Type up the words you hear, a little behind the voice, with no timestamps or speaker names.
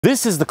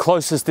This is the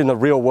closest in the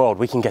real world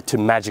we can get to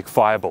magic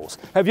fireballs.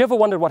 Have you ever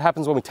wondered what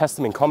happens when we test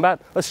them in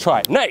combat? Let's try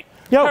it. Nate,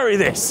 carry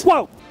this.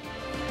 Whoa!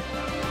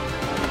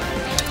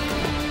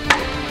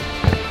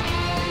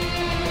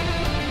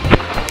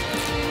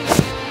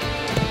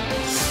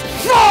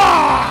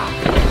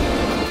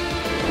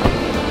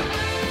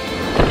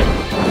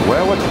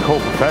 We're what you call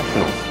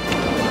professionals.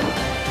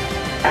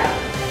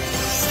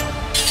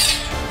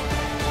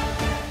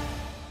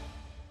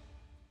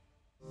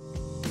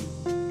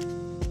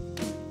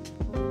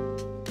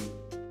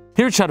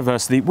 Here at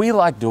Shadowversity, we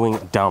like doing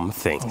dumb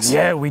things.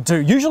 Yeah, we do.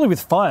 Usually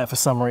with fire for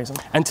some reason.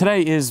 And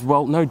today is,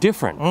 well, no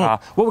different. What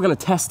we're going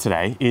to test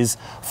today is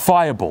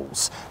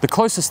fireballs. The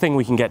closest thing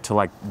we can get to,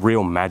 like,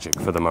 real magic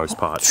for the most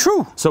part.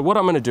 True. So what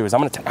I'm going to do is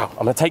I'm going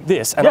to take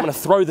this and I'm going to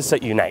throw this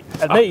at you, Nate.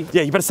 At me?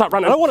 Yeah, you better start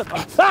running. I don't want it.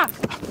 Ah!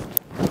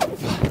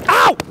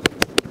 Ow!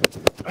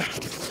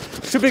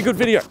 Should be a good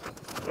video.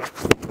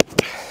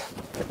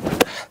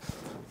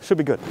 Should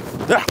be good.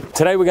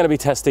 Today we're going to be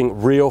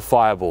testing real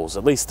fireballs,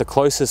 at least the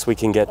closest we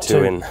can get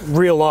to in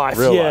real life.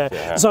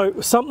 Yeah. So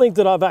something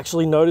that I've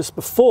actually noticed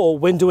before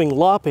when doing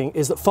LARPing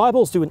is that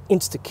fireballs do an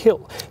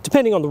insta-kill,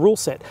 depending on the rule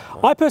set.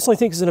 I personally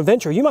think as an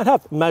adventurer, you might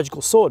have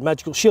magical sword,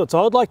 magical shield,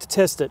 so I'd like to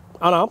test it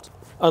unarmed.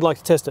 I'd like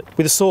to test it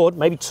with a sword,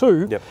 maybe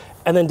two,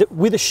 and then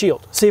with a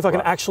shield. See if I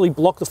can actually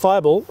block the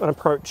fireball and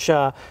approach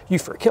you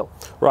for a kill.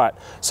 Right,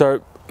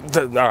 so,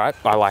 all right,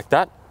 I like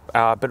that.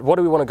 But what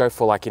do we want to go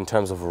for, like, in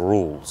terms of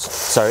rules?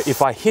 So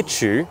if I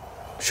hit you,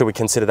 should we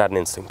consider that an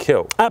instant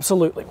kill?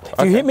 Absolutely.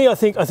 If you hit me, I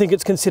think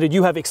it's considered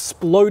you have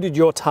exploded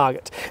your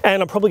target, and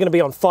I'm probably going to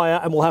be on fire,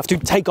 and we'll have to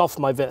take off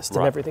my vest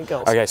and everything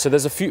else. Okay, so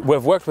there's a few.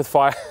 We've worked with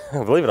fire.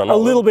 Believe it or not, a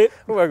little bit.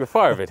 We work with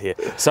fire a bit here.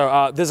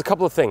 So there's a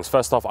couple of things.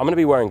 First off, I'm going to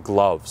be wearing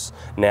gloves.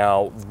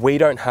 Now we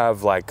don't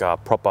have like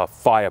proper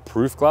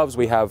fireproof gloves.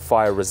 We have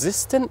fire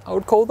resistant, I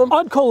would call them.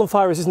 I'd call them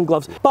fire resistant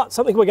gloves, but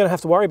something we're going to have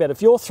to worry about.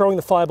 If you're throwing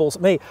the fireballs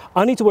at me,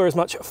 I need to wear as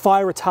much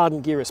fire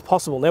retardant gear as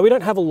possible. Now we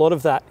don't have a lot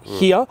of that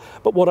here,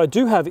 but what I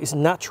do have is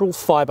natural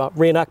fiber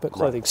reenactment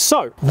clothing.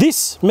 So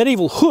this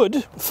medieval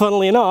hood,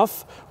 funnily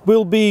enough,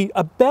 will be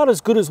about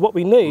as good as what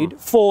we need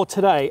for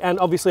today. And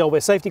obviously I'll wear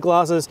safety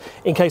glasses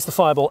in case the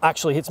fireball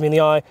actually hits me in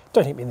the eye.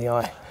 Don't hit me in the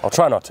eye. I'll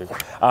try not to.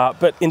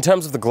 But in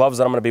terms of the gloves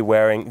that I'm going to be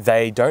wearing,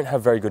 they don't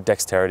have very good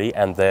dexterity,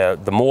 and the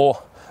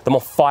more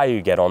fire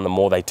you get on, the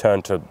more they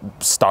turn to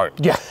stone.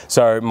 Yeah.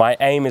 So my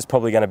aim is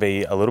probably going to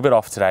be a little bit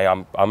off today.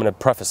 I'm going to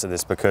preface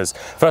this because,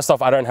 first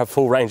off, I don't have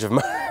full range of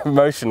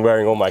motion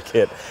wearing all my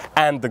kit,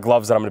 and the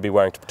gloves that I'm going to be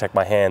wearing to protect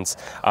my hands,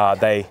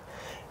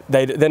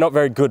 they're not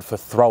very good for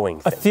throwing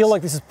things. I feel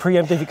like this is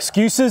preemptive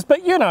excuses,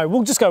 but you know,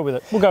 we'll just go with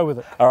it. We'll go with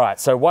it. All right,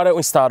 so why don't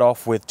we start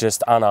off with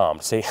just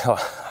unarmed? See,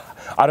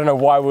 I don't know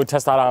why we would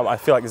test unarmed. I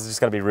feel like this is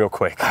just going to be real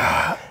quick.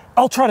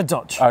 I'll try to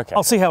dodge. Okay.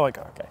 I'll see how I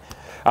go. Okay.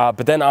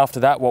 But then after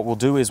that, what we'll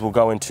do is we'll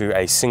go into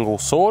a single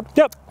sword.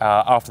 Yep.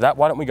 After that,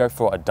 why don't we go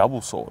for a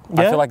double sword?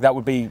 I feel like that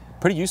would be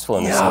pretty useful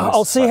in this.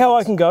 I'll see how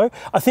I can go.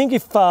 I think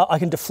if I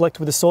can deflect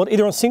with a sword,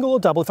 either on single or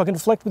double, if I can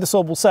deflect with a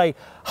sword, we'll say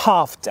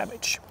half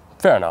damage.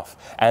 Fair enough.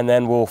 And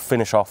then we'll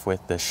finish off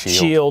with the shield.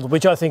 Shield,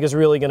 which I think is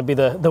really going to be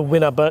the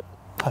winner, but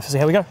I have to see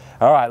how we go.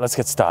 All right, let's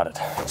get started.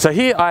 So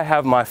here I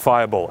have my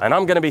fireball, and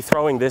I'm going to be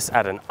throwing this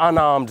at an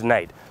unarmed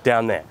Nate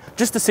down there,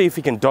 just to see if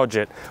he can dodge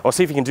it, or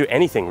see if he can do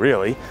anything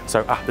really.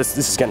 So this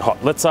is getting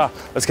hot. Let's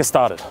get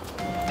started.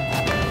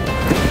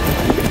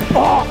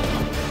 Oh!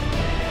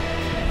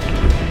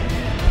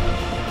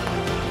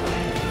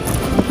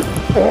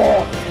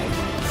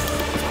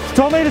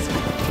 12 meters.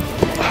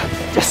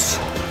 Yes.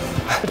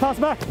 Pass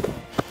back.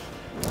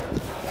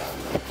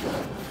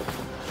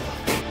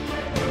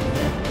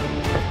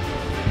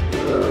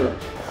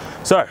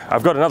 So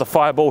I've got another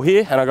fireball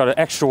here, and I've got an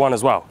extra one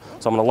as well.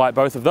 So I'm going to light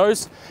both of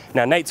those.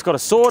 Now Nate's got a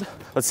sword.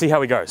 Let's see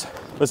how he goes.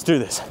 Let's do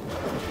this.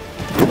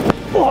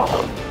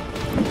 Oh.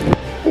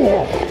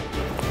 Oh.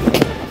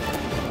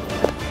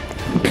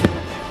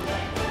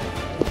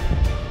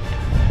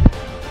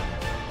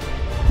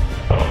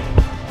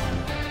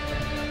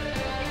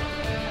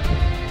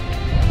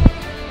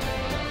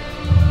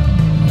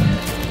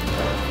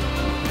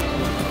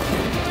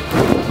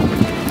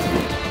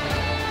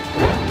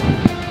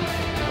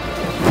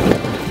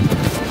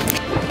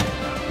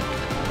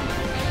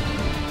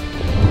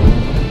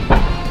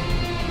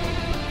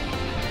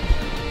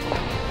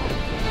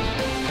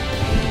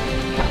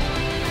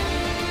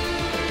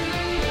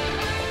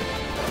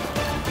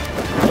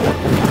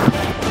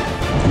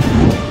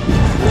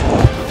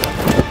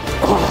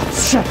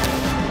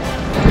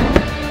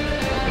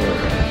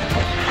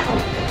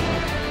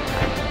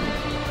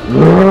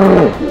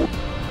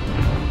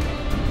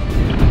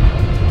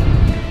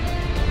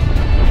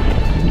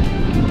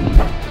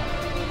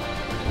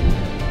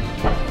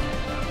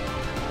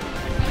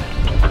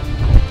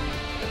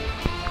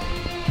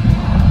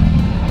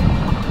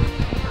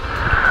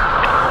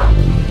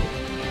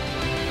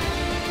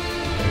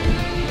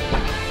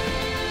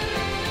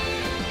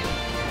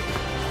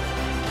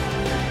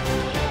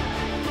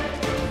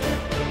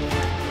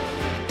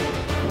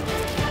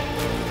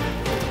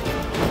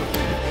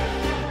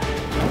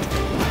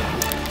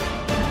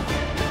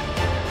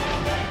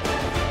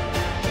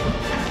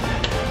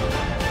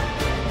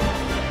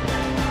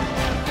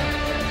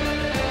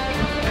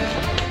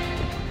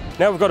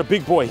 Now we've got a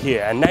big boy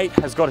here, and Nate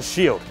has got a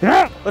shield.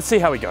 Yeah. Let's see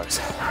how he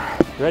goes.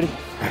 You ready?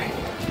 Ready.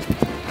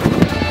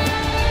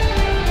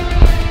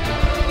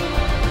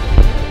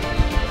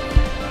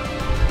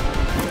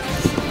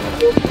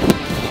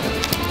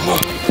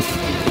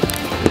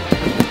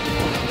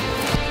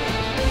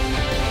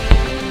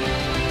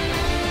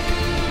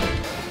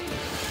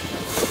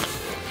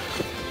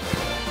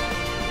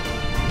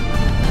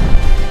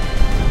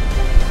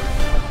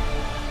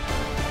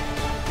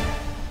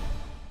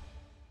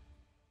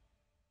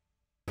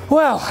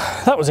 Well,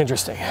 that was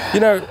interesting. You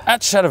know, at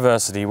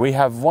Shadowversity, we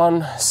have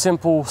one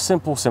simple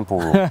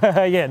rule.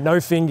 Yeah, no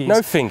fingies.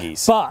 No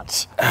fingies.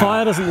 But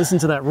fire doesn't listen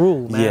to that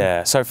rule, man.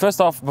 Yeah, so first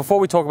off, before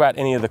we talk about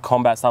any of the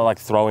combat stuff like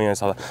throwing and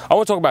stuff, I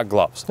want to talk about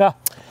gloves. Yeah.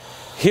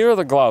 Here are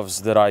the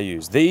gloves that I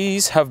use.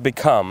 These have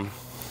become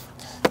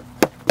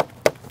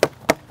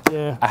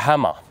a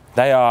hammer.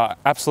 They are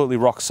absolutely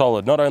rock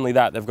solid. Not only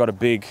that, they've got a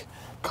big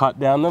cut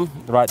down them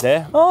right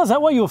there. Oh, is that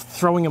why you were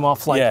throwing them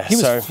off? Like, yeah, he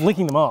was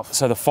flicking them off.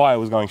 So the fire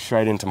was going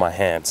straight into my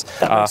hands.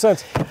 That makes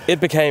sense. It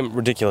became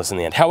ridiculous in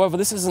the end. However,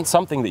 this isn't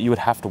something that you would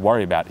have to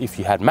worry about if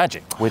you had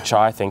magic, which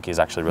I think is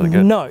actually really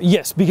good. No,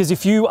 yes, because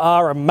if you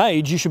are a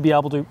mage, you should be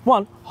able to,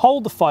 one,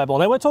 hold the fireball.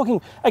 Now we're talking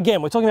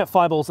about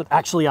fireballs that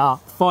actually are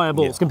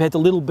fireballs compared to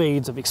little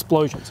beads of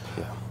explosions.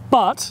 Yeah.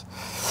 But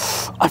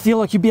I feel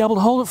like you'd be able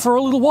to hold it for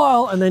a little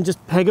while and then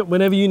just peg it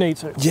whenever you need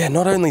to. Yeah,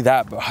 not only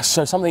that, but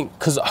so something,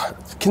 because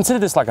consider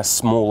this like a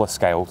smaller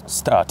scale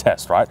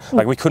test, right?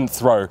 Like we couldn't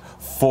throw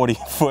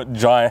 40-foot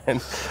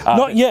giant.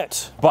 Not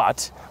yet.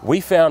 But we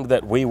found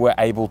that we were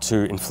able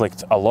to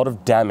inflict a lot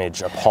of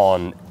damage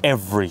upon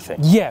everything.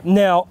 Yeah.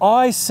 Now,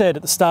 I said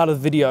at the start of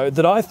the video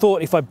that I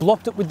thought if I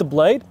blocked it with the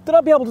blade, that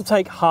I'd be able to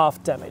take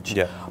half damage.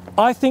 Yeah.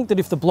 I think that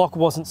if the block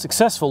wasn't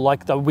successful,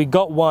 like we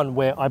got one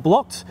where I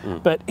blocked,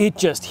 but it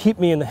just hit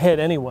me in the head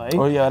anyway.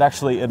 Oh yeah, it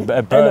actually it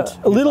burnt.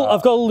 A little.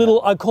 I've got a little.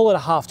 I'd call it a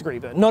half-degree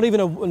burn, not even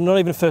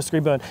a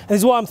first-degree burn. And this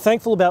is why I'm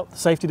thankful about the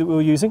safety that we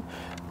were using.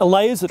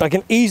 Layers that I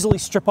can easily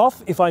strip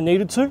off if I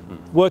needed to,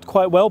 worked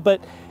quite well,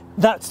 but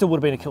that still would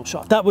have been a kill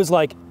shot. That was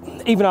like,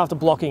 even after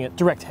blocking it,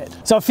 direct head.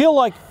 So I feel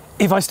like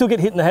if I still get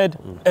hit in the head,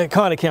 it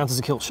kind of counts as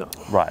a kill shot.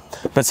 Right.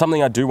 But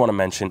something I do want to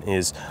mention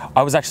is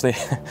I was actually,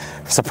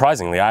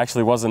 surprisingly, I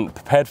actually wasn't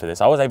prepared for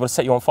this. I was able to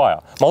set you on fire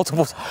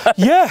multiple times.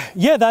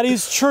 Yeah, that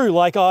is true.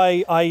 Like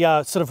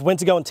I sort of went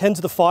to go and tend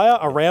to the fire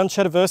around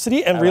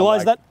Shadowversity and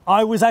realized that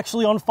I was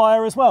actually on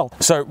fire as well.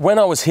 So when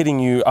I was hitting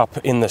you up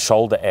in the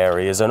shoulder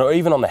areas and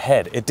even on the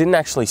head, it didn't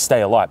actually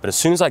stay alight. But as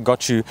soon as I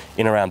got you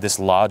in around this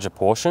larger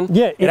portion,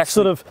 it actually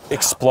sort of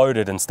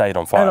exploded and stayed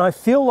on fire. And I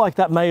feel like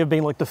that may have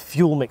been like the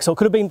fuel mix. So it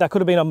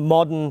could have been a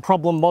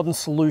modern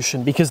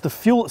solution because the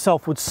fuel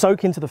itself would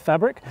soak into the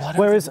fabric. Well, I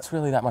don't think it's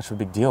really that much of a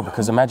big deal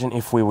because imagine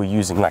if we were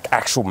using like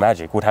actual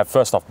magic, would have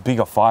first off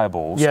bigger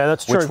fireballs. Yeah,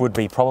 that's true. Which would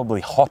be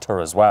probably hotter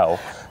as well.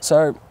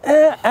 So,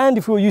 and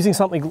if we were using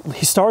something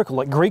historical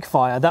like Greek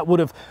fire, that would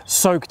have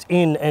soaked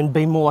in and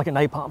been more like a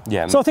napalm.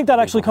 Yeah. So I think that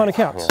actually kind of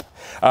counts.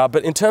 Yeah.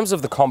 But in terms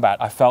of the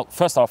combat, I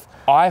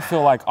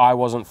feel like I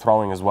wasn't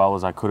throwing as well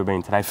as I could have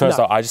been today. First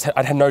off,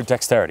 I had no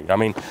dexterity. I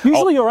mean,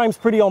 usually your aim's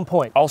pretty on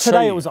point.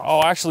 Today it was off.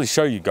 I'll actually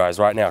show you guys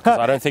right now because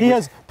I don't think he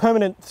has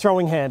permanent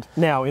throwing hand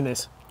now in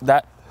this.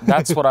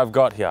 That's what I've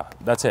got here.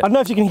 That's it. I don't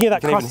know if you can hear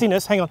that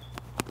crustiness. Hang on.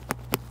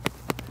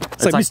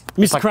 It's like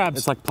Mr. Krabs.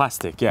 It's like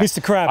plastic, yeah.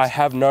 Mr. Krabs. I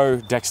have no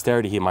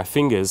dexterity here. My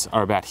fingers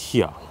are about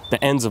here,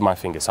 the ends of my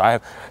fingers. So I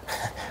have,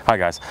 hi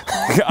guys.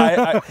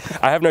 I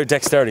have no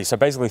dexterity. So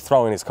basically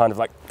throwing is kind of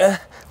like,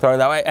 throwing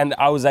that way. And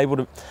I was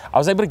able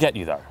to get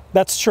you though.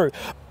 That's true.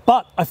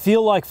 But I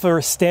feel like for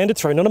a standard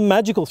throw, not a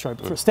magical throw,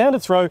 but for a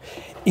standard throw,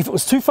 if it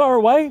was too far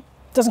away,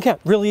 it doesn't count.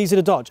 Really easy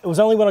to dodge. It was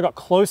only when I got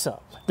closer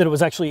that it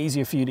was actually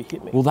easier for you to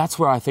hit me. Well, that's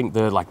where I think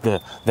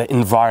the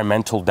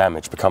environmental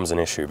damage becomes an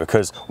issue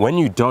because when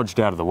you dodged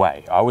out of the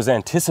way, I was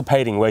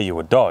anticipating where you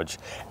would dodge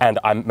and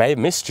I may have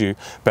missed you,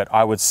 but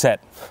I would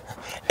set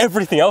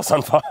everything else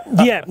on fire.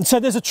 Yeah, so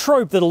there's a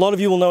trope that a lot of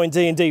you will know in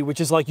D&D, which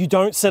is like you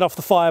don't set off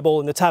the fireball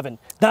in the tavern.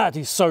 That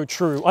is so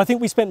true. I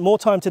think we spent more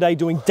time today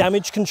doing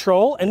damage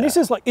control, and this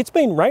is like, it's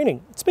been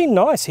raining. It's been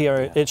nice here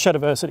at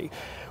Shadowversity.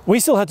 We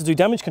still had to do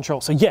damage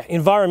control. So yeah,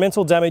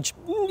 environmental damage,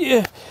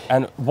 yeah.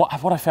 And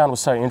what I found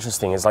was so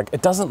interesting is like,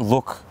 it doesn't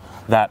look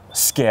that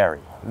scary.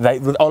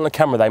 On the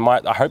camera,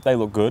 I hope they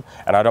look good,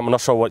 and I'm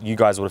not sure what you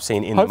guys would have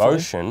seen in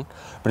motion,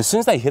 but as soon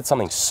as they hit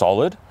something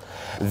solid,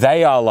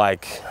 they are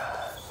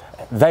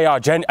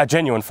a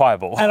genuine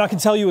fireball. And I can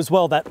tell you as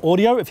well, that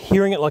audio of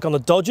hearing it like on the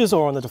dodges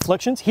or on the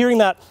deflections, hearing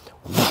that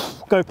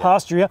go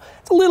past you,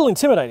 it's a little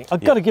intimidating.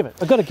 I've got to give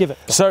it.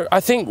 So I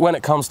think when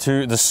it comes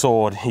to the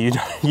sword, you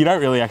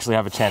don't really actually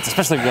have a chance,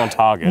 especially if you're on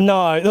target.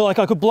 No, like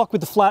I could block with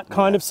the flat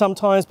kind of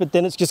sometimes, but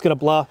then it's just going to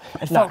blur.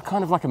 It felt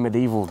kind of like a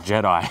medieval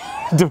Jedi.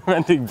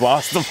 Defending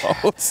blaster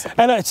bolts.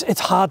 And it's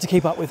hard to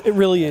keep up with. It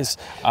really is.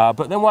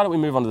 But then why don't we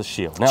move on to the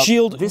shield? Now,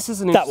 shield. This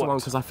is an interesting one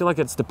because I feel like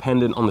it's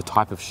dependent on the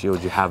type of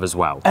shield you have as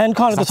well. And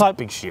kind of the type. A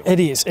big shield. It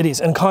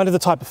is. And kind of the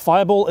type of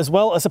fireball as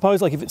well. I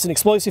suppose, like if it's an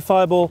explosive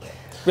fireball,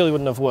 really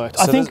wouldn't have worked.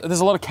 So I think there's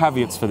a lot of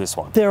caveats for this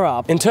one. there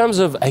are. In terms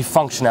of a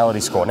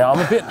functionality score, now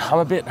I'm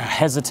a bit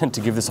hesitant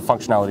to give this a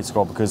functionality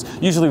score because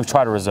usually we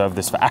try to reserve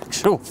this for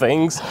actual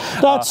things.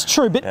 That's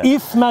true, but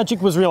if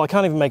magic was real, I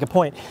can't even make a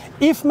point.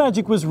 If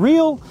magic was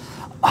real,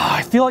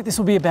 I feel like this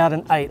would be about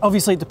an 8.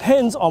 Obviously, it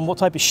depends on what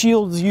type of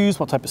shield is used,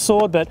 what type of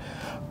sword, but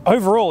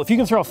overall, if you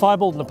can throw a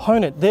fireball at an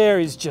opponent, there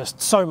is just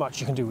so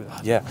much you can do with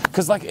that. Yeah,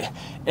 because like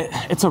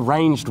it's a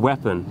ranged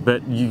weapon,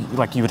 but you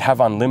would have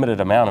unlimited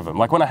amount of them.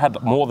 Like when I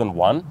had more than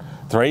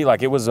 3,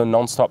 like it was a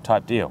non-stop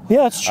type deal.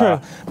 Yeah, that's true.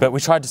 But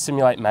we tried to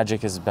simulate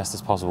magic as best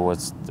as possible.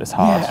 It's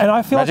hard. Yeah, and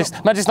I feel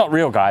magic's not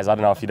real, guys. I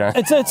don't know if you don't.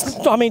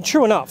 It's. I mean,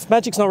 true enough.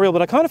 Magic's not real,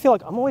 but I kind of feel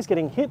like I'm always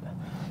getting hit.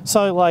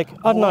 So like,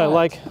 I don't know,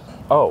 like.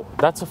 Oh,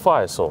 that's a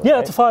fire sword.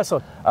 Yeah, it's a fire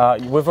sword.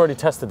 We've already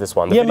tested this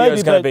one. The Yeah, video is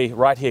maybe, going to be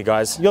right here,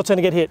 guys. Your turn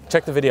to get hit.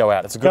 Check the video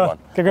out. It's a good one.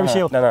 Go grab a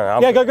shield. No.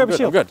 Go grab a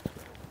shield. I'm good.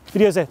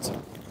 Video's there. It's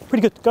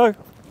pretty good. Go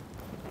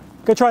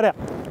try it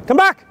out. Come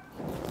back.